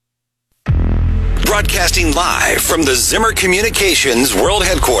Broadcasting live from the Zimmer Communications World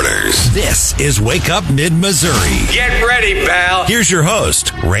Headquarters. This is Wake Up Mid-Missouri. Get ready, pal. Here's your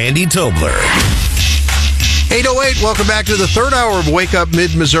host, Randy Tobler. 8:08, welcome back to the third hour of Wake Up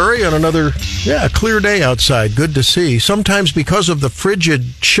Mid-Missouri on another, clear day outside. Good to see. Sometimes because of the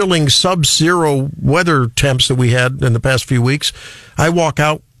frigid, chilling, sub-zero weather temps that we had in the past few weeks, I walk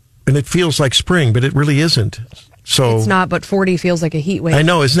out and it feels like spring, but it really isn't. So it's not, but 40 feels like a heat wave. I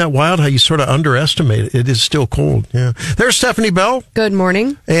know. Isn't that wild how you sort of underestimate it? It is still cold. Yeah. There's Stephanie Bell. Good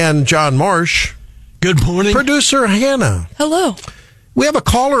morning. And John Marsh. Good morning. Producer Hannah. Hello. We have a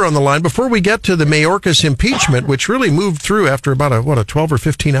caller on the line. Before we get to the Mayorkas impeachment, which really moved through after about a 12 or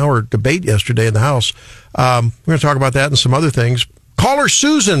 15 hour debate yesterday in the House. We're going to talk about that and some other things. Caller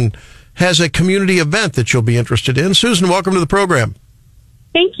Susan has a community event that you'll be interested in. Susan, welcome to the program.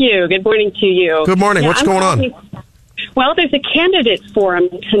 Thank you. Good morning to you. Good morning. What's going on? Well, there's a candidate forum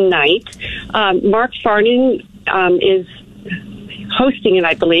tonight. Mark Farnan is hosting it,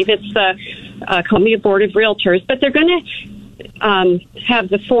 I believe. It's the Columbia Board of Realtors, but they're going to have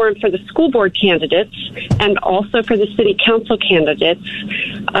the forum for the school board candidates and also for the city council candidates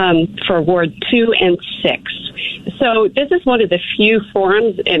for Ward 2 and 6. So this is one of the few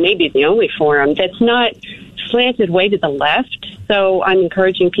forums, and maybe the only forum, that's not slanted way to the left. So I'm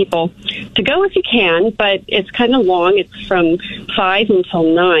encouraging people to go if you can, but it's kind of long. It's from 5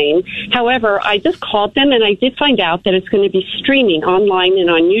 until 9. However, I just called them and I did find out that it's going to be streaming online and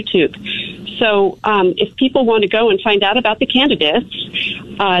on YouTube. So if people want to go and find out about the candidates,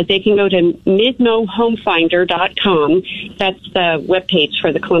 they can go to midmohomefinder.com. That's the webpage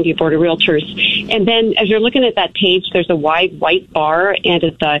for the Columbia Board of Realtors. And then as you're looking at that page, there's a wide white bar, and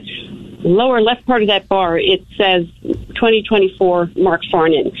at the lower left part of that bar, it says 2024 Mark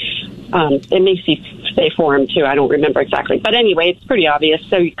Farnan. It may say forum too. I don't remember exactly. But anyway, it's pretty obvious.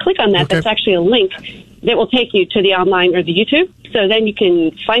 So you click on that. Okay. That's actually a link that will take you to the online or the YouTube. So then you can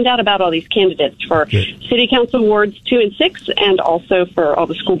find out about all these candidates for City Council Wards 2 and 6 and also for all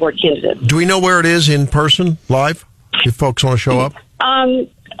the school board candidates. Do we know where it is in person, live, if folks want to show up?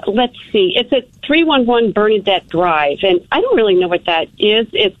 Let's see. It's at 311 Bernadette Drive, and I don't really know what that is.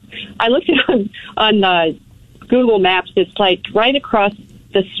 I looked at it on Google Maps. It's like right across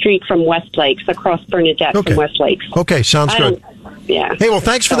the street from West Lakes, across Bernadette from West Lakes. Okay, sounds good. Yeah. Hey, well,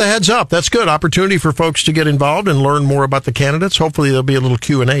 thanks for the heads up. That's good. Opportunity for folks to get involved and learn more about the candidates. Hopefully there'll be a little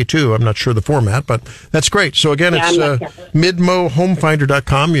Q&A, too. I'm not sure the format, but that's great. So, again, it's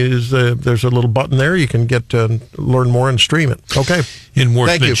midmohomefinder.com. There's a little button there. You can get learn more and stream it. Okay.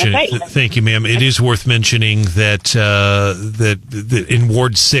 Thank you, ma'am. It is worth mentioning that that in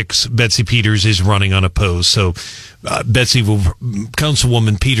Ward 6, Betsy Peters is running unopposed. So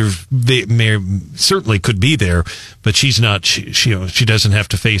Councilwoman Peters certainly could be there, but she's not. She doesn't have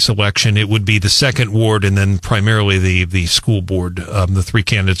to face election. It would be the second ward and then primarily the school board. The three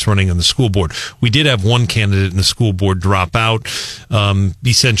candidates running on the school board. We did have one candidate in the school board drop out.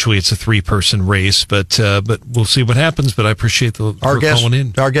 Essentially, it's a 3-person race, but we'll see what happens. But I appreciate calling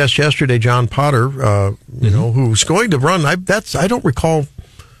in. Our guest yesterday, John Potter, who's going to run. I don't recall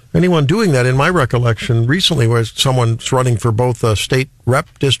anyone doing that in my recollection recently, where someone's running for both a state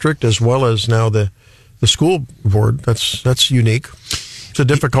rep district as well as now the school board. That's unique. It's a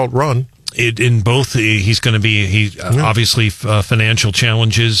difficult run. In both, he's going to be obviously financial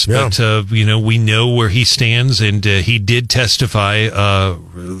challenges, but we know where he stands, and he did testify,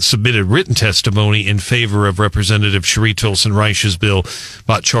 submitted written testimony in favor of Representative Cherie Tolson-Reich's bill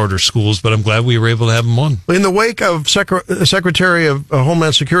about charter schools. But I'm glad we were able to have him on. In the wake of Secretary of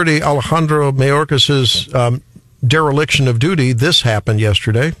Homeland Security Alejandro Mayorkas' dereliction of duty, this happened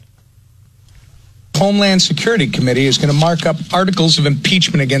yesterday. Homeland Security Committee is going to mark up articles of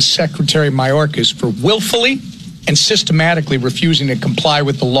impeachment against Secretary Mayorkas for willfully and systematically refusing to comply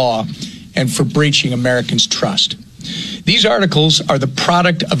with the law and for breaching Americans' trust. These articles are the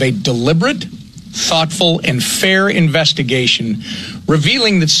product of a deliberate, thoughtful, and fair investigation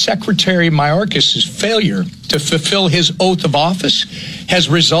revealing that Secretary Mayorkas' failure to fulfill his oath of office has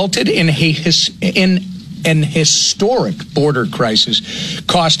resulted in an historic border crisis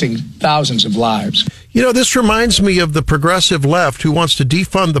costing thousands of lives. This reminds me of the progressive left who wants to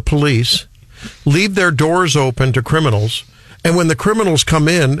defund the police, leave their doors open to criminals, and when the criminals come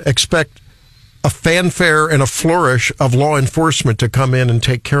in, expect a fanfare and a flourish of law enforcement to come in and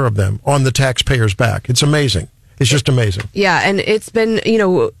take care of them on the taxpayer's back. It's amazing. It's just amazing. Yeah, and it's been,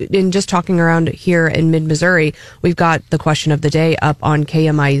 in just talking around here in mid-Missouri, we've got the question of the day up on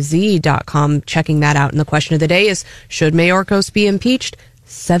KMIZ.com, checking that out. And the question of the day is, should Mayorkas be impeached?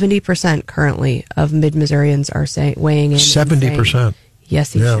 70% currently of mid-Missourians are weighing in. 70%?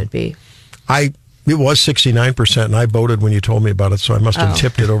 Yes, he should be. It was 69%, and I voted when you told me about it, so I must have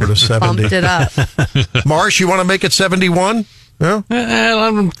tipped it over to 70. Bumped it up. Marsh, you want to make it 71? Yeah?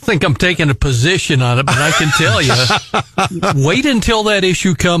 I don't think I'm taking a position on it, but I can tell you, wait until that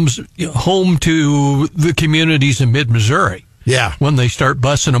issue comes home to the communities in mid-Missouri. Yeah. When they start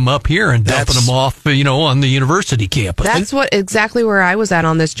busing them up here and dumping them off, on the university campus. That's exactly where I was at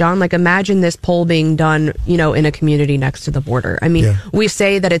on this, John. Like, imagine this poll being done, in a community next to the border. I mean, we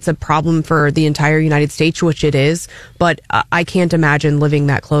say that it's a problem for the entire United States, which it is, but I can't imagine living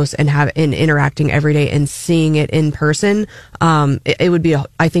that close and interacting every day and seeing it in person. It would be,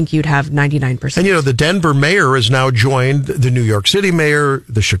 I think you'd have 99%. And, the Denver mayor has now joined the New York City mayor,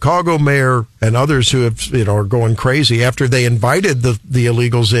 the Chicago mayor, and others who have, are going crazy after they invited the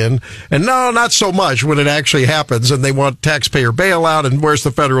illegals in. And no, not so much when it actually happens. And they want taxpayer bailout. And where's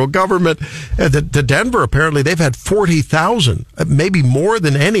the federal government? The Denver, apparently, they've had 40,000, maybe more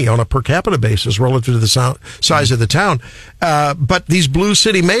than any on a per capita basis relative to the size of the town. But these blue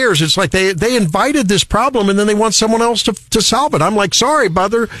city mayors, it's like they invited this problem and then they want someone else to solve it. I'm like, sorry,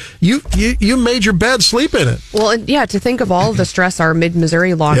 brother, you made your bed, sleep in it. Well, and to think of all of the stress our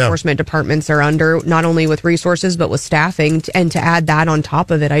mid-Missouri law enforcement departments are under, not only with resources, but with staffing, and to add that on top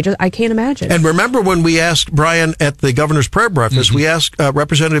of it, I can't imagine. And remember when we asked Brian at the governor's prayer breakfast, we asked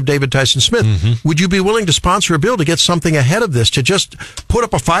Representative David Tyson Smith, would you be willing to sponsor a bill to get something ahead of this, to just put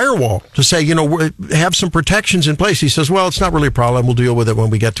up a firewall, to say, have some protections in place? He says, well, it's not really a problem. We'll deal with it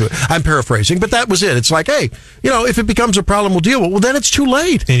when we get to it. I'm paraphrasing, but that was it. It's like, hey, if it becomes a problem, we'll deal with it. Well, then it's too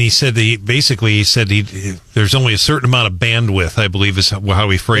late. And he said there's only a certain amount of bandwidth, I believe is how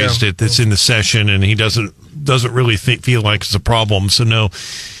he phrased it, that's in the session, and he doesn't really feel like it's a problem. So no,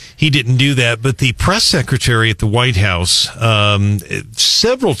 he didn't do that. But the press secretary at the White House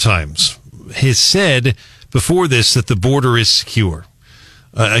several times has said before this that the border is secure.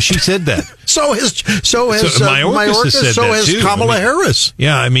 She said that. So has Mayorkas, so has too. Kamala Harris.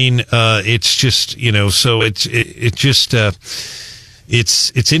 Yeah, I mean, it's just, so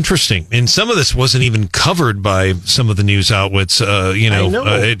it's interesting. And some of this wasn't even covered by some of the news outlets.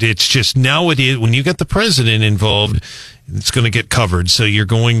 It's just now it is, when you get the president involved, it's going to get covered. So you're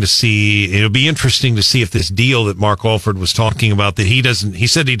going to see, it'll be interesting to see if this deal that Mark Alford was talking about, that he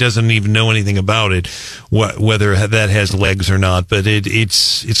said he doesn't even know anything about it, whether that has legs or not, but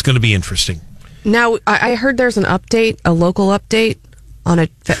it's going to be interesting. Now, I heard there's a local update on a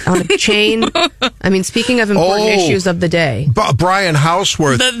chain. I mean, speaking of important issues of the day, Brian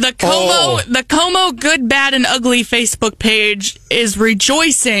Houseworth, the Como Good, Bad, and Ugly Facebook page is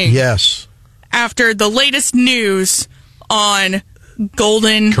rejoicing. Yes, after the latest news on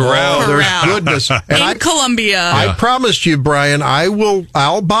Golden Corral. There's goodness. And Columbia. I promised you, Brian, We'll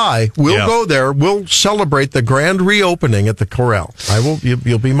go there. We'll celebrate the grand reopening at the Corral.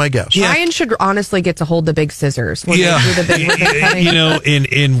 You'll be my guest. Yeah. Brian should honestly get to hold the big scissors. When yeah. they do the big ribbon cutting.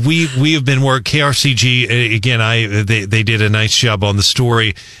 And we have been working, KRCG, again, they did a nice job on the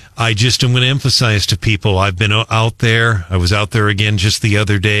story. I just am going to emphasize to people, I've been out there. I was out there again just the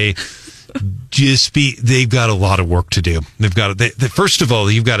other day. They've got a lot of work to do. First of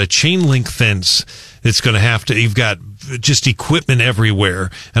all, you've got a chain link fence that's going to you've got just equipment everywhere.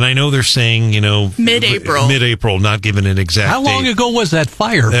 And I know they're saying, mid-April, not giving an exact date. How long ago was that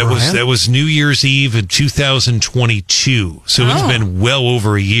fire, Brian? That was New Year's Eve in 2022. So it's been well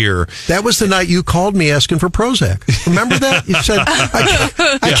over a year. That was the night you called me asking for Prozac. Remember that? You said,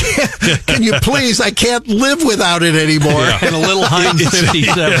 I can't, can you please, I can't live without it anymore. Yeah. And a little Heinz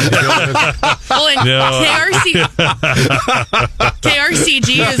 57. Well,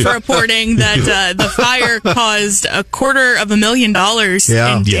 KRCG is reporting that the fire caused $250,000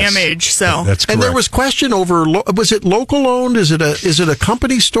 in damage. Yes. So that's correct. And there was question over, was it local owned? Is it a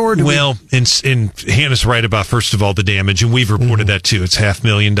company store? And Hannah's right about, first of all, the damage, and we've reported that too. It's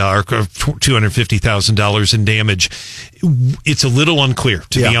 $500,000, $250,000 in damage. It's a little unclear,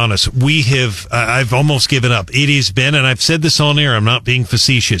 to be honest. I've almost given up. It has been, and I've said this on air, I'm not being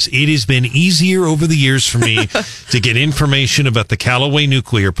facetious, it has been easier over the years for me to get information about the Callaway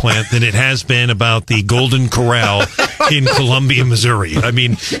nuclear plant than it has been about the Golden Corral in Columbia, Missouri. I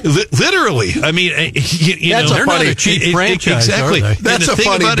mean, literally. I mean, they're not a cheap franchise, exactly. Are they? That's a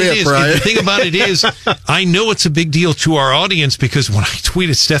funny bit, right? The thing about it is, I know it's a big deal to our audience because when I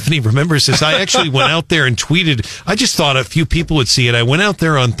tweeted, Stephanie remembers this, I actually went out there and tweeted, I just thought a few people would see it. I went out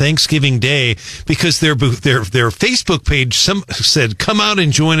there on Thanksgiving Day because their Facebook page said, come out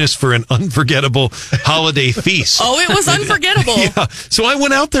and join us for an unforgettable holiday feast. Oh, it was unforgettable. Yeah. So I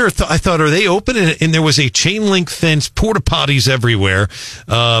went out there. I thought, are they open? And there was a chain link fence signs, porta potties everywhere,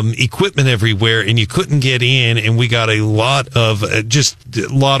 equipment everywhere, and you couldn't get in. And we got a lot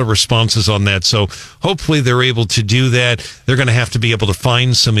of responses on that. So hopefully they're able to do that. They're going to have to be able to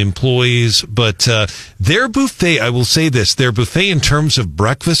find some employees, but their buffet, I will say this, their buffet in terms of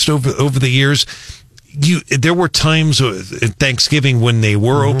breakfast over the years, there were times at Thanksgiving when they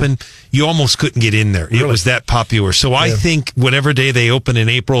were open, you almost couldn't get in there. Really? It was that popular. So I think whatever day they open in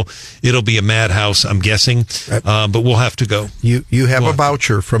April, it'll be a madhouse, I'm guessing. But we'll have to go. You have a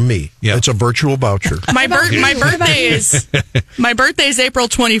voucher from me. Yeah. It's a virtual voucher. My birthday is April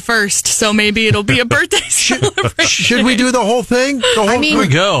 21st, so maybe it'll be a birthday celebration. Should we do the whole thing? Here we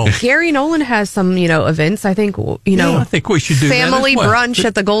go. Gary Nolan has some, events. I think, I think we should do family that as well. Brunch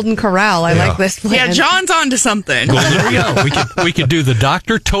at the Golden Corral. I like this plan. Yeah, John's on to something. There we go. We could do the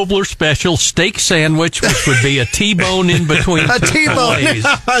Dr. Tobler special steak sandwich, which would be a T-bone in between. A T-bone.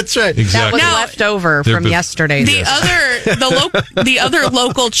 That's right. Exactly. That was left over from yesterday. The other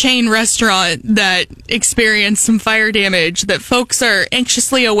local chain restaurant that experienced some fire damage that folks are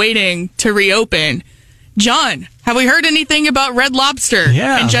anxiously awaiting to reopen. John, have we heard anything about Red Lobster in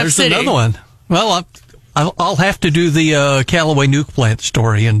Jeff there's City? Another one. Well, I'll have to do the Callaway nuke plant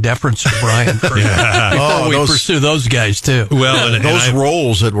story in deference to Brian before we pursue those guys too. Well, and those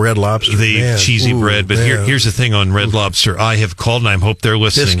rolls at Red Lobster, the cheesy bread. But here's the thing on Red Lobster. I have called, and I hope they're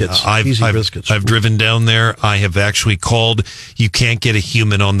listening. Biscuits. I've driven down there. I have actually called. You can't get a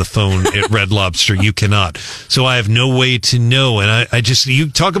human on the phone at Red Lobster. You cannot. So I have no way to know. And I just, you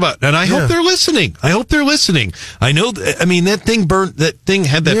talk about, and I hope they're listening. I hope they're listening. I know, that thing burnt, that thing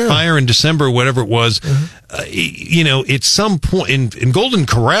had that fire in December, whatever it was. At some point in Golden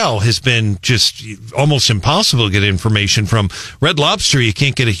Corral has been just almost impossible to get information from. Red Lobster, you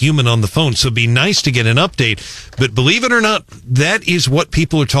can't get a human on the phone. So it'd be nice to get an update. But believe it or not, that is what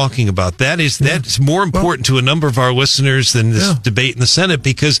people are talking about. That's more important to a number of our listeners than this debate in the Senate,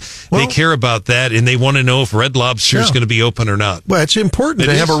 because they care about that and they want to know if Red Lobster is going to be open or not. Well, it's important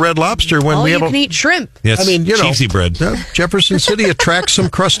to have a Red Lobster when we can eat shrimp. Yes, cheesy bread. Jefferson City attracts some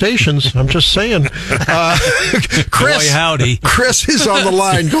crustaceans. I'm just saying. Chris, boy, howdy. Chris is on the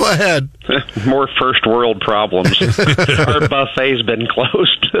line. Go ahead. More first world problems. Our buffet's been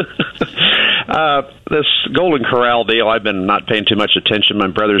closed. This Golden Corral deal, I've been not paying too much attention. My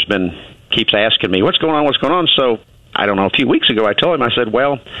brother's keeps asking me, what's going on? So, I don't know, a few weeks ago I told him, I said,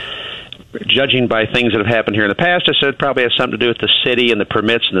 well, judging by things that have happened here in the past, I said it probably has something to do with the city and the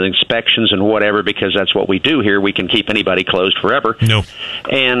permits and the inspections and whatever, because that's what we do here. We can keep anybody closed forever. No,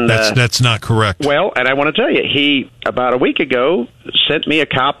 and that's not correct. Well, and I want to tell you, he, about a week ago, sent me a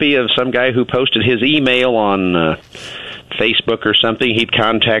copy of some guy who posted his email on Facebook or something. He'd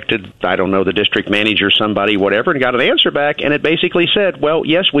contacted, I don't know, the district manager, somebody, whatever, and got an answer back, and it basically said, well,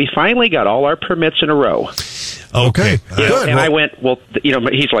 yes, we finally got all our permits in a row. Okay. Good. And I went, well,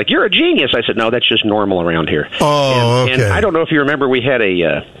 he's like, you're a genius. I said, no, that's just normal around here. Oh, and I don't know if you remember, we had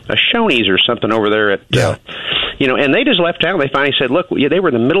a Shoney's or something over there at, and they just left town. They finally said, look, they were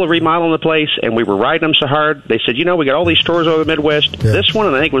in the middle of remodeling the place, and we were riding them so hard. They said, we got all these stores over the Midwest. Yeah. This one,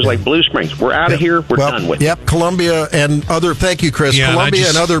 and I think it was like Blue Springs. We're out of here. We're done with it. Yep, Columbia and other, thank you, Chris. Yeah, Columbia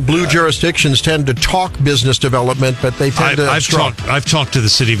and other blue jurisdictions tend to talk business development, but they tend to I've talked to the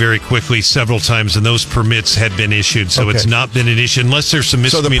city very quickly several times, and those permits had been issued, so it's not been an issue, unless there's some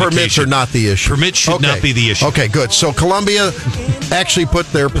miscommunication. So the permits are not the issue. Permits should not be the issue. Okay, good. So Columbia actually put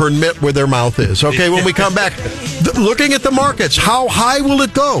their permit where their mouth is. Okay, when we come back, looking at the markets, how high will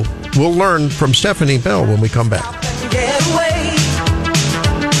it go? We'll learn from Stephanie Bell when we come back.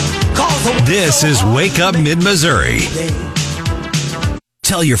 This is Wake Up Mid-Missouri.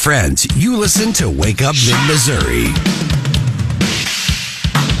 Tell your friends you listen to Wake Up Mid-Missouri.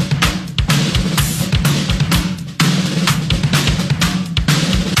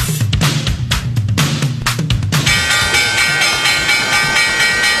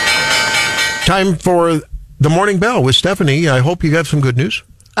 Time for the Morning Bell with Stephanie. I hope you got some good news.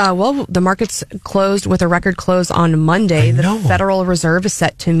 Well, the markets closed with a record close on Monday. The Federal Reserve is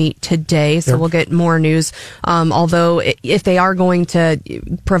set to meet today, so we'll get more news. Although, if they are going to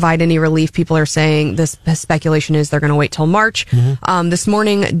provide any relief, people are saying this speculation is they're going to wait till March. This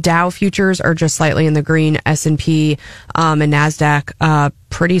morning, Dow futures are just slightly in the green. S&P and NASDAQ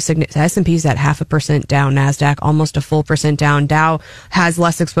pretty significant. S&P's at 0.5% down, NASDAQ almost a full percent down. Dow has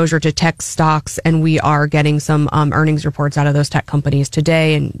less exposure to tech stocks, and we are getting some earnings reports out of those tech companies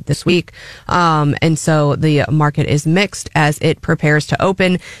today and this week. And so the market is mixed as it prepares to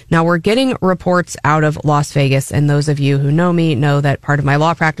open. Now we're getting reports out of Las Vegas, and those of you who know me know that part of my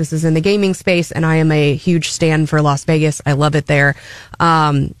law practice is in the gaming space, and I am a huge stan for Las Vegas. I love it there.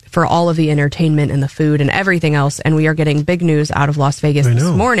 For all of the entertainment and the food and everything else. And we are getting big news out of Las Vegas this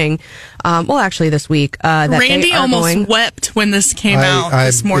morning. Well, actually this week. That Randy almost wept when this came out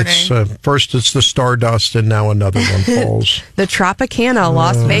this morning. First it's the Stardust, and now another one falls. The Tropicana,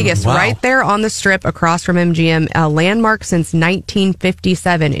 Las Vegas, right there on the Strip across from MGM. A landmark since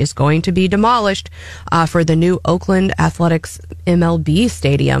 1957 is going to be demolished for the new Oakland Athletics MLB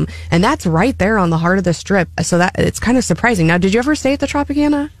stadium. And that's right there on the heart of the Strip. So that it's kind of surprising. Now, did you ever stay at the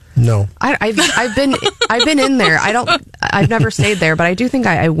Tropicana? No, I've been in there. I've never stayed there, but I do think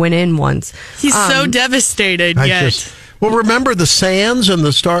I went in once. He's so devastated. Well, remember the Sands and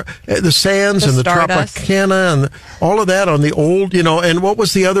the Sands and the Tropicana and all of that on the old, and what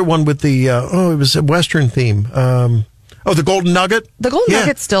was the other one with the it was a Western theme. The Golden Nugget? The Golden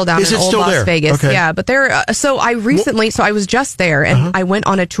Nugget's still down in old Las Vegas. Okay. Yeah, but so I was just there, and I went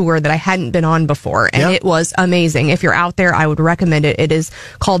on a tour that I hadn't been on before, and it was amazing. If you're out there, I would recommend it. It is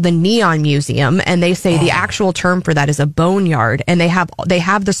called the Neon Museum, and they say the actual term for that is a boneyard, and they have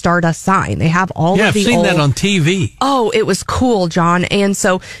the Stardust sign. They have all of the I've seen that on TV. Oh, it was cool, John. And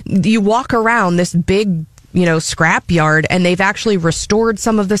so you walk around this big scrap yard, and they've actually restored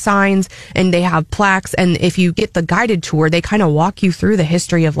some of the signs, and they have plaques. And if you get the guided tour, they kind of walk you through the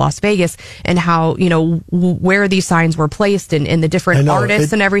history of Las Vegas and how, where these signs were placed and the different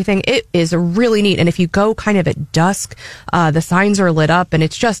artists and everything. It is really neat. And if you go kind of at dusk, the signs are lit up, and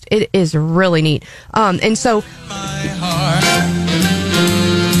it is really neat. And so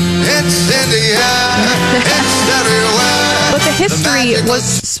it's in the air, it's everywhere. But the history was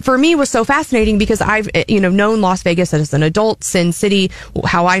so fascinating because I've known Las Vegas as an adult. Sin City,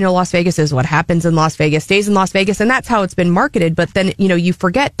 how I know Las Vegas is what happens in Las Vegas stays in Las Vegas, and that's how it's been marketed. But then you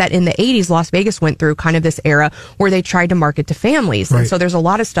forget that in the 80s, Las Vegas went through kind of this era where they tried to market to families, and so there's a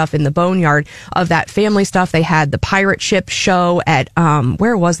lot of stuff in the boneyard of that family stuff. They had the pirate ship show at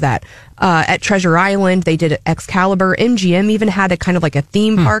where was that? At Treasure Island. They did Excalibur. MGM even had a kind of like a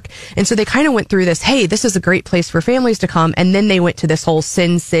theme park. And so they kind of went through this, hey, this is a great place for families to come. And then they went to this whole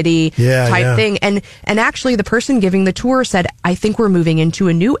Sin City type thing. And actually the person giving the tour said, I think we're moving into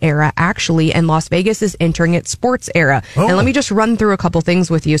a new era, actually, and Las Vegas is entering its sports era. And let me just run through a couple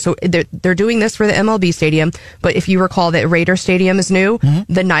things with you. So they're doing this for the MLB stadium. But if you recall that Raider Stadium is new,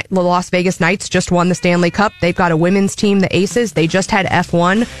 the Las Vegas Knights just won the Stanley Cup. They've got a women's team, the Aces. They just had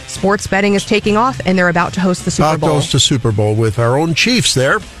F1. Sports betting is taking off, and they're about to host the Super Bowl. Goes to Super Bowl with our own Chiefs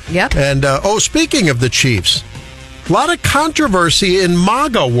there. Yep. And speaking of the Chiefs, a lot of controversy in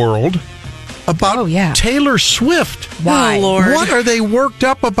MAGA world about Taylor Swift. Why? Oh, Lord. What are they worked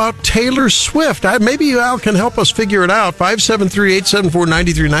up about Taylor Swift? Maybe Al can help us figure it out.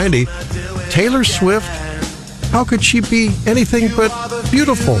 573-874-9390. Taylor Swift, how could she be anything but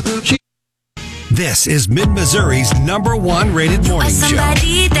beautiful? This is Mid-Missouri's #1 rated morning show.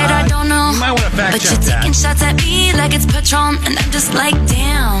 Somebody that I don't know, You might want to fact but check you're that. taking shots at me like it's Patron, and I'm just like,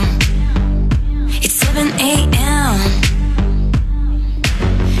 damn. It's 7 a.m.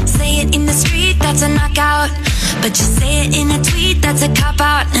 Say it in the street, that's a knockout, but you say it in a tweet, that's a cop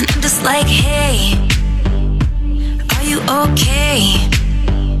out, and I'm just like, hey, are you okay?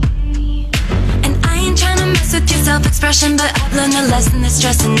 Trying to mess with your self-expression, but I've learned a lesson that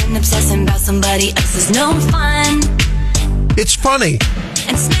stressing and obsessing about somebody else is no fun. It's funny.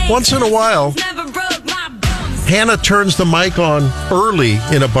 Once in a while, Hannah turns the mic on early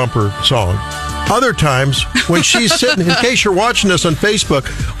in a bumper song. Other times, when she's sitting, in case you're watching us on Facebook,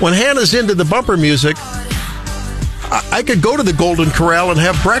 when Hannah's into the bumper music, I could go to the Golden Corral and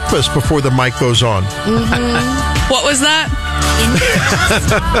have breakfast before the mic goes on. What was that?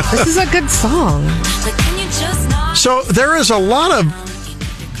 This is a good song. So there is a lot of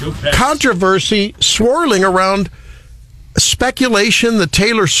controversy swirling around speculation that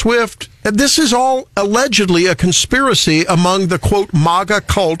Taylor Swift, and this is all allegedly a conspiracy among the, quote, MAGA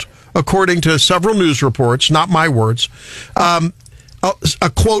cult, according to several news reports, not my words. A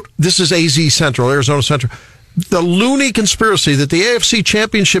quote, this is AZ Central, Arizona Central. The loony conspiracy that the AFC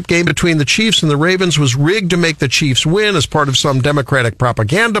Championship game between the Chiefs and the Ravens was rigged to make the Chiefs win as part of some Democratic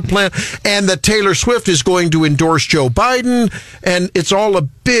propaganda plan, and that Taylor Swift is going to endorse Joe Biden, and it's all a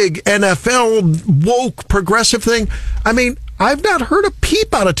big NFL woke progressive thing. I mean, I've not heard a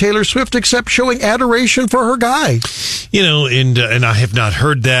peep out of Taylor Swift except showing adoration for her guy. You know, and I have not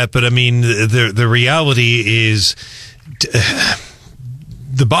heard that, but I mean, the reality is,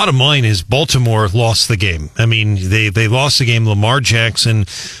 the bottom line is Baltimore lost the game. I mean, they lost the game. Lamar Jackson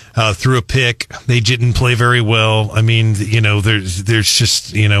threw a pick. They didn't play very well. I mean, you know, there's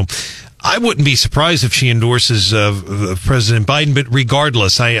just, you know, I wouldn't be surprised if she endorses President Biden, but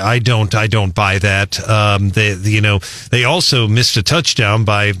regardless, I don't buy that. They also missed a touchdown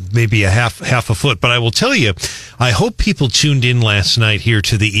by maybe a half a foot. But I will tell you, I hope people tuned in last night here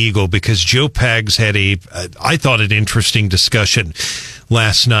to the Eagle, because Joe Pags had I thought an interesting discussion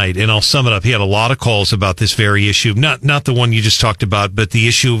last night, and I'll sum it up. He had a lot of calls about this very issue, not the one you just talked about, but the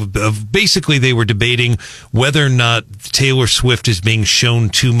issue of basically they were debating whether or not Taylor Swift is being shown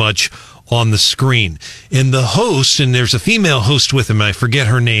too much on the screen. And the host, and there's a female host with him, I forget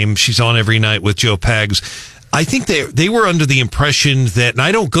her name, she's on every night with Joe Pags. I think they were under the impression that, and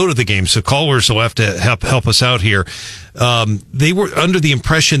I don't go to the game, so callers will have to help us out here. They were under the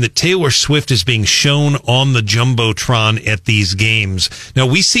impression that Taylor Swift is being shown on the Jumbotron at these games. Now,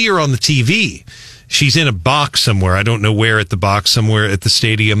 we see her on the TV. She's in a box somewhere. I don't know where at the box, somewhere at the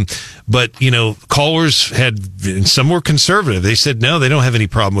stadium. But, you know, callers some were conservative. They said, no, they don't have any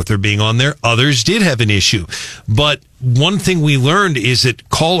problem with her being on there. Others did have an issue. But one thing we learned is that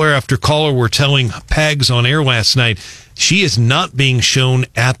caller after caller were telling Pags on air last night, she is not being shown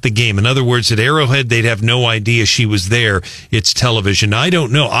at the game. In other words, at Arrowhead, they'd have no idea she was there. It's television. I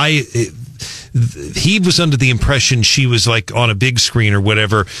don't know. He was under the impression she was like on a big screen or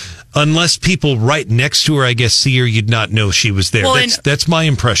whatever. Unless people right next to her, I guess, see her, you'd not know she was there. Well, that's my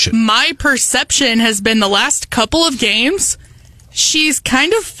impression. My perception has been the last couple of games, she's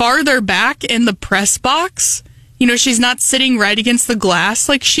kind of farther back in the press box. You know, she's not sitting right against the glass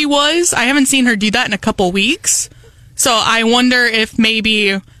like she was. I haven't seen her do that in a couple weeks. So I wonder if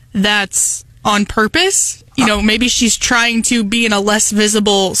maybe that's on purpose. You know, maybe she's trying to be in a less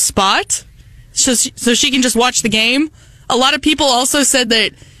visible spot so she can just watch the game. A lot of people also said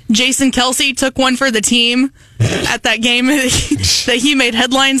that Jason Kelce took one for the team at that game that he made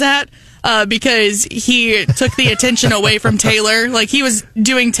headlines at because he took the attention away from Taylor. Like, he was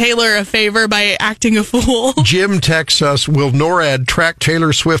doing Taylor a favor by acting a fool. Jim texts us, will NORAD track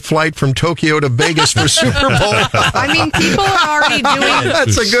Taylor Swift flight from Tokyo to Vegas for Super Bowl? I mean, people are already doing...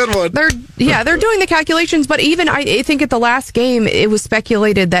 That's a good one. They're doing the calculations, but even I think at the last game, it was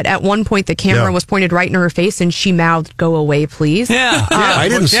speculated that at one point the camera was pointed right in her face and she mouthed, "Go away, please." Yeah, I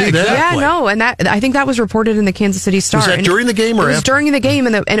didn't see that. Yeah, no, and I think that was reported in the Kansas City Star. Was that during the game or after? It was during the game,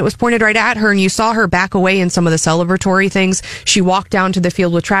 and it was pointed right at her, and you saw her back away in some of the celebratory things. She walked down to the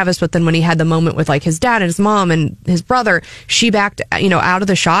field with Travis, but then when he had the moment with like his dad and his mom and his brother, she backed, out of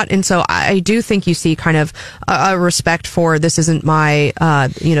the shot. And so I do think you see kind of a respect for, this isn't my,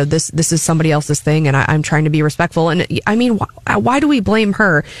 this is somebody else's thing, and I'm trying to be respectful. And I mean, why do we blame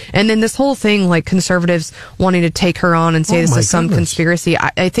her? And then this whole thing, like conservatives wanting to take her on and say this is some conspiracy.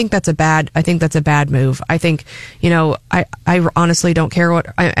 I think that's a bad move. I think, I honestly don't care what,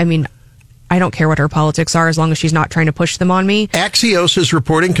 I don't care what her politics are as long as she's not trying to push them on me. Axios is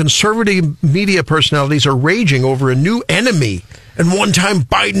reporting conservative media personalities are raging over a new enemy and one-time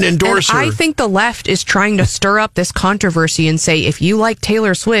Biden endorser. And I think the left is trying to stir up this controversy and say, if you like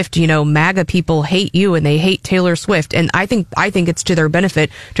Taylor Swift, MAGA people hate you and they hate Taylor Swift. And I think it's to their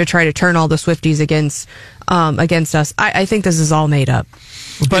benefit to try to turn all the Swifties against us. I think this is all made up.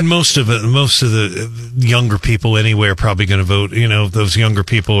 But most of the younger people anyway are probably going to vote. Those younger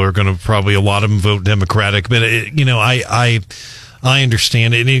people are going to probably, a lot of them vote Democratic. But I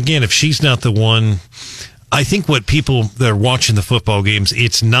understand it. And again, if she's not the one, I think what people that are watching the football games,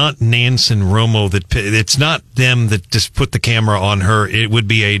 it's not Nance and Romo it's not them that just put the camera on her. It would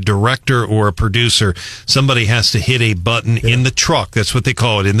be a director or a producer. Somebody has to hit a button in the truck. That's what they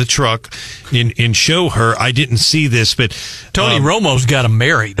call it, in the truck, and show her. I didn't see this, but Tony Romo's got him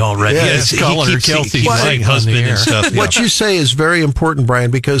married already. Yes, calling her Kelsey's saying husband and stuff. What you say is very important, Brian,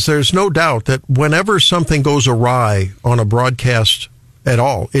 because there's no doubt that whenever something goes awry on a broadcast at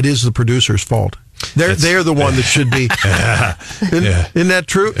all, it is the producer's fault. They're the one that should be. Isn't that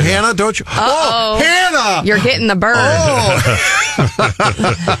true? Yeah. Hannah, don't you? Uh-oh. Oh, Hannah! You're hitting the bird.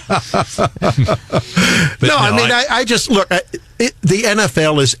 I just look, the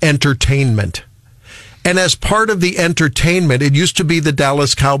NFL is entertainment. And as part of the entertainment, it used to be the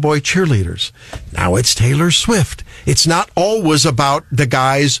Dallas Cowboy cheerleaders. Now it's Taylor Swift. It's not always about the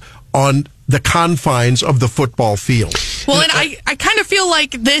guys on the confines of the football field. Well, and I kind of feel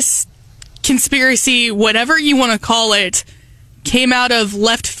like this conspiracy, whatever you want to call it, came out of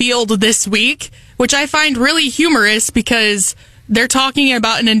left field this week, which I find really humorous because they're talking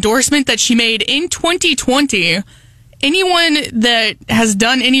about an endorsement that she made in 2020. Anyone that has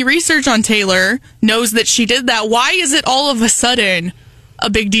done any research on Taylor knows that she did that. Why is it all of a sudden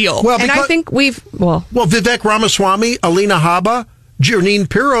a big deal? Well, And I think Vivek Ramaswamy, Alina Habba, Janine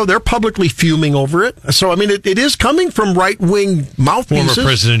Pirro, they're publicly fuming over it. So, I mean, it is coming from right-wing mouthpieces. Former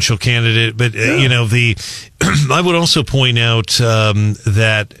presidential candidate. But, I would also point out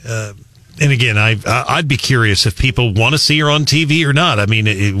that... and again, I'd be curious if people want to see her on TV or not. I mean,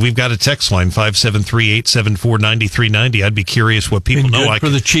 we've got a text line, 573-874-9390. I'd be curious what people know. Good for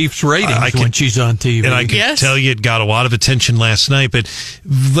the Chiefs' ratings when she's on TV. And I can tell you it got a lot of attention last night. But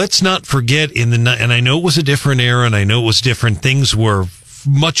let's not forget, and I know it was a different era, and I know it was different. Things were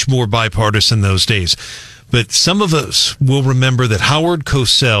much more bipartisan those days. But some of us will remember that Howard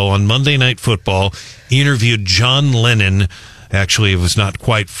Cosell on Monday Night Football interviewed John Lennon. Actually, it was not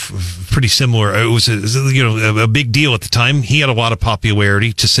quite pretty similar. It was a big deal at the time. He had a lot of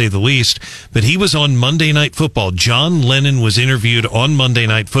popularity, to say the least. But he was on Monday Night Football. John Lennon was interviewed on Monday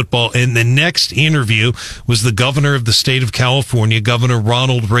Night Football, and the next interview was the governor of the state of California, Governor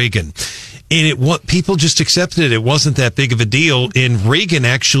Ronald Reagan. And people just accepted it. It wasn't that big of a deal. And Reagan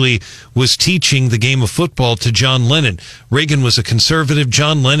actually was teaching the game of football to John Lennon. Reagan was a conservative.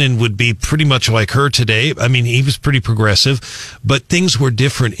 John Lennon would be pretty much like her today. I mean, he was pretty progressive, but things were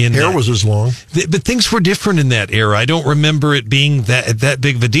different in that. Hair was as long. But things were different in that era. I don't remember it being that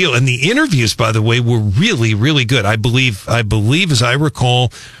big of a deal. And the interviews, by the way, were really, really good. I believe, as I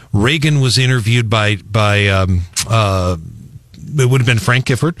recall, Reagan was interviewed by it would have been Frank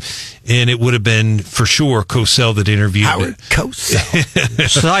Gifford, and it would have been, for sure, Cosell that interviewed Howard Cosell.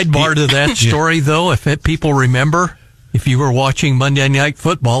 Sidebar to that story, though, if people remember, if you were watching Monday Night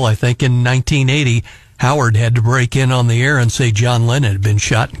Football, I think in 1980, Howard had to break in on the air and say John Lennon had been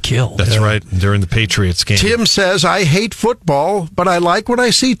shot and killed. That's right, during the Patriots game. Tim says, I hate football, but I like when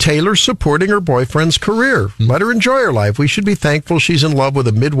I see Taylor supporting her boyfriend's career. Let her enjoy her life. We should be thankful she's in love with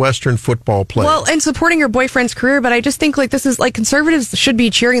a Midwestern football player. Well, and supporting her boyfriend's career, but I just think this is conservatives should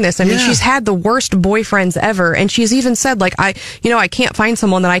be cheering this. I mean, she's had the worst boyfriends ever, and she's even said I can't find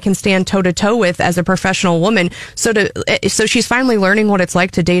someone that I can stand toe to toe with as a professional woman. So she's finally learning what it's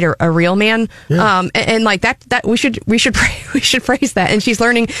like to date a real man. Yeah. And like that we should praise that. And she's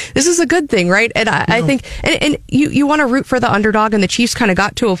learning this is a good thing, right? And I think and you want to root for the underdog, and the Chiefs kind of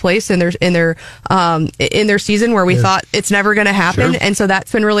got to a place in their season where we thought it's never going to happen, and so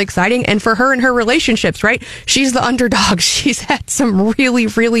that's been really exciting. And for her and her relationships, right? She's the underdog. She's had some really,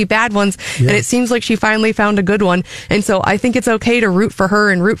 really bad ones, and it seems like she finally found a good one. And so I think it's okay to root for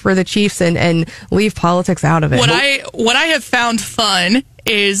her and root for the Chiefs and leave politics out of it. What I have found fun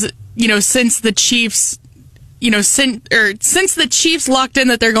is, since the Chiefs, since the Chiefs locked in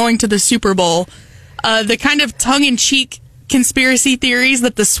that they're going to the Super Bowl, the kind of tongue-in-cheek conspiracy theories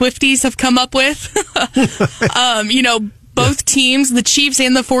that the Swifties have come up with. Both teams, the Chiefs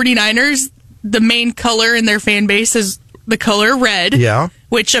and the 49ers, the main color in their fan base is the color red. Yeah.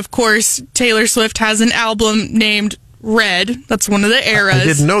 Which, of course, Taylor Swift has an album named Red. That's one of the eras. I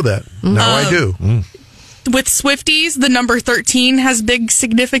didn't know that. Now I do. With Swifties, the number 13 has big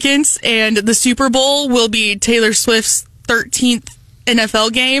significance, and the Super Bowl will be Taylor Swift's 13th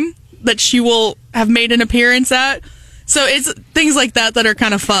NFL game that she will have made an appearance at. So it's things like that are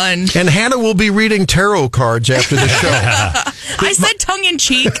kind of fun. And Hannah will be reading tarot cards after the show. I said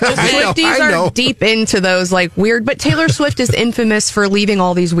tongue-in-cheek. Swifties are deep into those weird, but Taylor Swift is infamous for leaving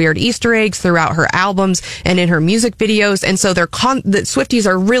all these weird Easter eggs throughout her albums and in her music videos, and so the Swifties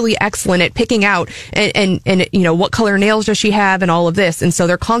are really excellent at picking out and what color nails does she have and all of this, and so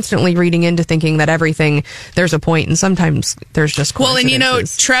they're constantly reading into thinking that everything there's a point, and sometimes there's just coincidences. Well,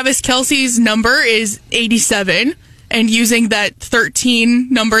 and Travis Kelce's number is 87. And using that 13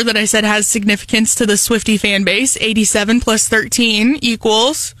 number that I said has significance to the Swiftie fan base, 87 plus 13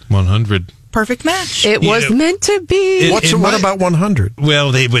 equals 100. Perfect match. It was meant to be. What about 100?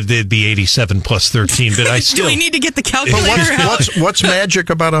 Well, they'd be 87 plus 13, but I still... Do we need to get the calculator out? What's magic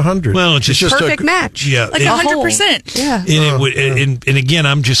about 100? Well, it's just perfect match. Yeah. 100%. Yeah. And again,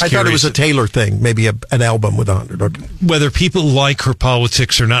 I'm just curious. I thought it was a Taylor thing, maybe an album with 100. Okay. Whether people like her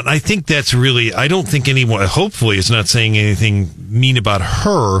politics or not, I think that's really... I don't think anyone, hopefully, is not saying anything mean about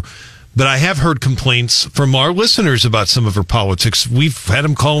her. But I have heard complaints from our listeners about some of her politics. We've had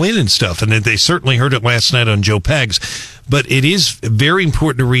them call in and stuff, and they certainly heard it last night on Joe Pags. But it is very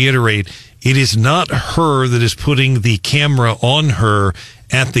important to reiterate, it is not her that is putting the camera on her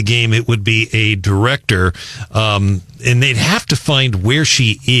at the game. It would be a director, and they'd have to find where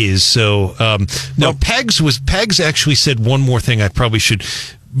she is. So, no, Pegs actually said one more thing I probably should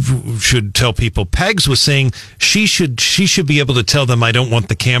tell people. Pegs was saying she should be able to tell them, I don't want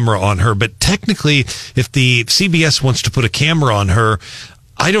the camera on her. But technically, if the CBS wants to put a camera on her,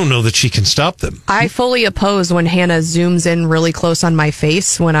 I don't know that she can stop them. I fully oppose when Hannah zooms in really close on my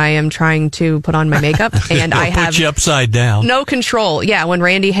face when I am trying to put on my makeup, and I have put you upside down. No control. Yeah, when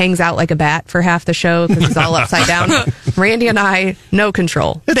Randy hangs out like a bat for half the show because he's all upside down. Randy and I, no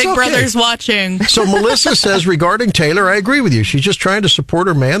control. It's Big okay. Brother's watching. So Melissa says regarding Taylor, I agree with you. She's just trying to support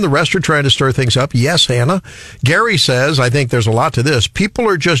her man. The rest are trying to stir things up. Yes, Hannah. Gary says, I think there's a lot to this. People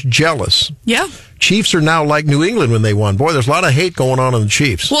are just jealous. Yeah. Chiefs are now like New England when they won. Boy, there's a lot of hate going on in the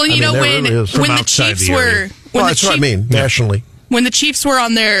Chiefs. Well, you know, when the Chiefs were... Well, that's what I mean, nationally. When the Chiefs were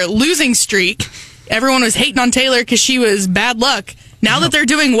on their losing streak, everyone was hating on Taylor because she was bad luck. Now that they're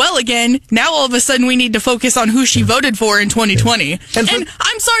doing well again, now all of a sudden we need to focus on who she voted for in 2020. And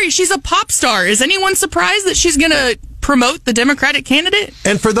I'm sorry, she's a pop star. Is anyone surprised that she's going to promote the Democratic candidate?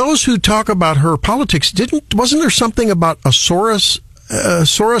 And for those who talk about her politics, wasn't there something about a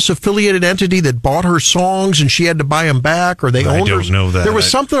Soros-affiliated entity that bought her songs and she had to buy them back, or they owned her? I don't know that. There was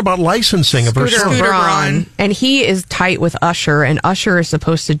something about licensing of her songs. Scooter Braun. And he is tight with Usher, and Usher is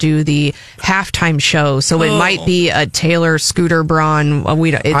supposed to do the halftime show, so it might be a Taylor Scooter Braun.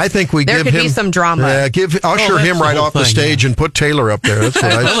 I think there could be some drama. Yeah, give Usher him right off the stage and put Taylor up there. That's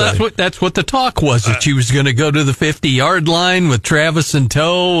what I say. That's what the talk was, that she was going to go to the 50-yard line with Travis in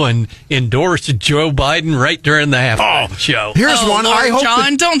tow and endorse Joe Biden right during the halftime show. Here's one. Lord,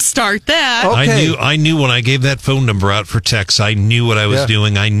 John, don't start that. Okay. I knew when I gave that phone number out for text, I knew what I was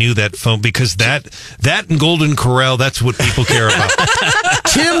doing. I knew that phone, because that and Golden Corral, that's what people care about.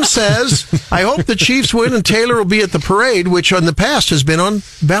 Tim says, I hope the Chiefs win and Taylor will be at the parade, which in the past has been on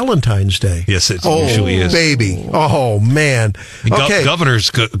Valentine's Day. Yes, it usually is. Baby. Oh, man. Okay.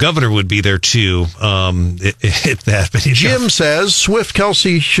 Governor would be there too. But Jim says Swift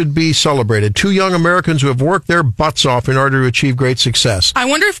Kelsey should be celebrated. 2 young Americans who have worked their butts off in order to achieve great success. I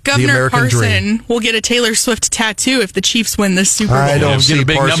wonder if Governor Parson will get a Taylor Swift tattoo if the Chiefs win this Super Bowl. I don't see get a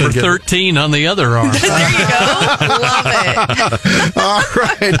big Parson number 13 on the other arm. There you go. Love it. All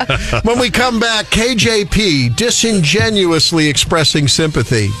right. When we come back, KJP disingenuously expressing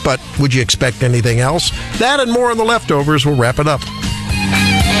sympathy. But would you expect anything else? That and more on the leftovers. We'll wrap it up.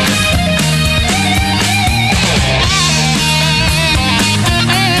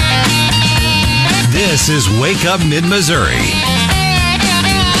 This is Wake Up Mid-Missouri.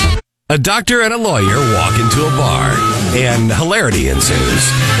 A doctor and a lawyer walk into a bar, and hilarity ensues.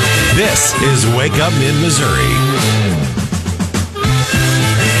 This is Wake Up Mid-Missouri.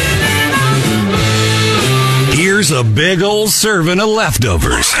 Here's a big old serving of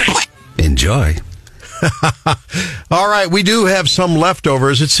leftovers. Enjoy. All right, we do have some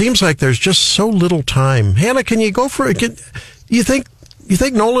leftovers. It seems like there's just so little time. Hannah, can you go for it? You think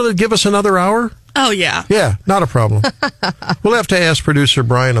Nolan would give us another hour? Oh, yeah. Yeah, not a problem. We'll have to ask producer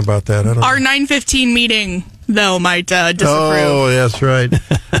Brian about that. Our 9:15 meeting, though, might disapprove. Oh, that's right.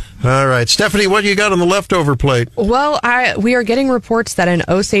 All right. Stephanie, what you got on the leftover plate? Well, we are getting reports that an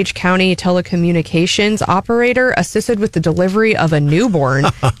Osage County telecommunications operator assisted with the delivery of a newborn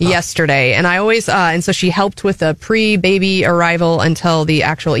yesterday. And I always, and so she helped with the pre-baby arrival until the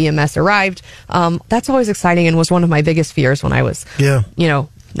actual EMS arrived. That's always exciting and was one of my biggest fears when I was,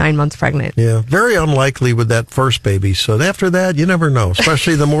 9 months pregnant. Yeah, very unlikely with that first baby. So after that, you never know,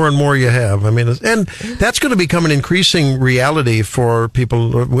 especially the more and more you have. I mean, and that's going to become an increasing reality for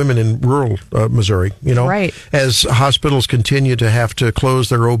women in rural Missouri, right. As hospitals continue to have to close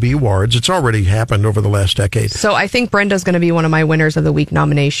their OB wards. It's already happened over the last decade. So I think Brenda's going to be one of my winners of the week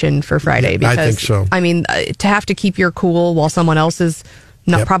nomination for Friday. Because, I think so. I mean, to have to keep your cool while someone else is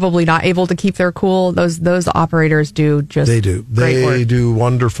probably not able to keep their cool. Those operators do just they do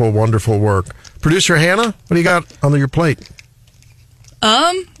wonderful work. Producer Hannah, what do you got on your plate?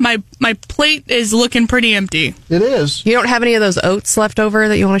 My plate is looking pretty empty. It is. You don't have any of those oats left over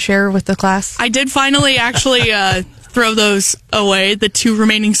that you want to share with the class? I did finally actually throw those away. The 2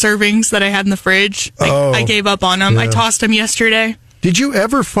 remaining servings that I had in the fridge. I gave up on them. Yeah. I tossed them yesterday. Did you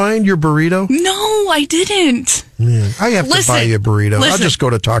ever find your burrito? No, I didn't. Yeah, I have to buy you a burrito. I'll just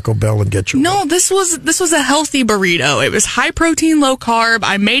go to Taco Bell and get you one. No, this was a healthy burrito. It was high protein, low carb.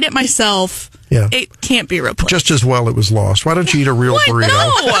 I made it myself. Yeah. It can't be replaced. Just as well it was lost. Why don't you eat a real burrito?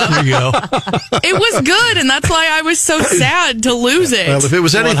 No. There you go. It was good, and that's why I was so sad to lose it. Well, if it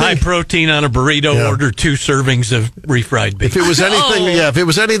was anything high protein on a burrito, order 2 servings of refried beef. If it was anything, if it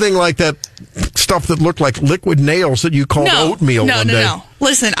was anything like that stuff that looked like liquid nails that you called oatmeal one day. No.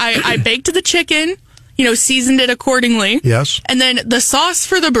 Listen, I baked the chicken, seasoned it accordingly. Yes. And then the sauce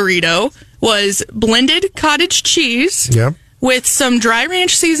for the burrito was blended cottage cheese with some dry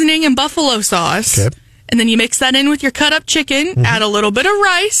ranch seasoning and buffalo sauce. Okay. And then you mix that in with your cut up chicken, add a little bit of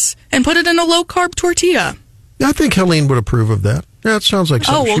rice, and put it in a low carb tortilla. I think Helene would approve of that. Yeah, it sounds like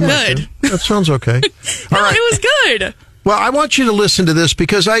something she might good. do. That sounds okay. No, All right. it was good. Well, I want you to listen to this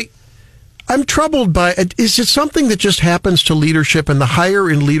because I'm troubled by it. Is it something that just happens to leadership, and the higher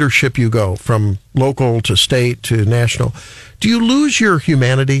in leadership you go, from local to state to national, do you lose your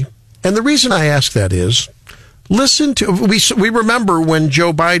humanity? And the reason I ask that is, we remember when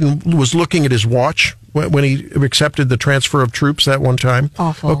Joe Biden was looking at his watch when he accepted the transfer of troops that one time.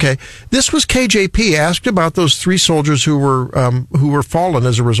 Awful. Okay, this was KJP asked about those 3 soldiers who were fallen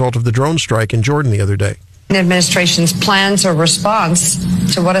as a result of the drone strike in Jordan the other day. Administration's plans or response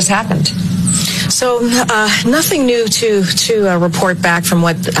to what has happened? So nothing new to report back from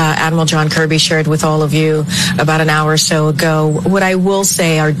what Admiral John Kirby shared with all of you about an hour or so ago. What I will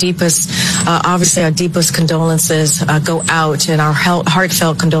say, our deepest condolences go out, and our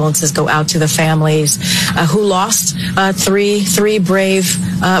heartfelt condolences go out to the families who lost three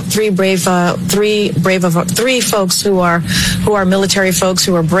folks who are military folks,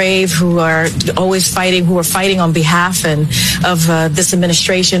 who are brave, who are always fighting, who are fighting on behalf of this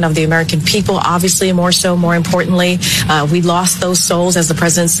administration, of the American people. Obviously, more importantly, we lost those souls, as the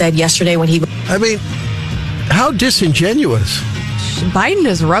president said yesterday when he... I mean, how disingenuous. Biden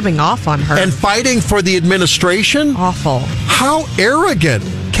is rubbing off on her. And fighting for the administration? Awful. How arrogant.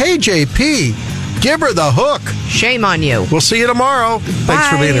 KJP, give her the hook. Shame on you. We'll see you tomorrow. Thanks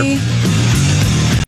for being here.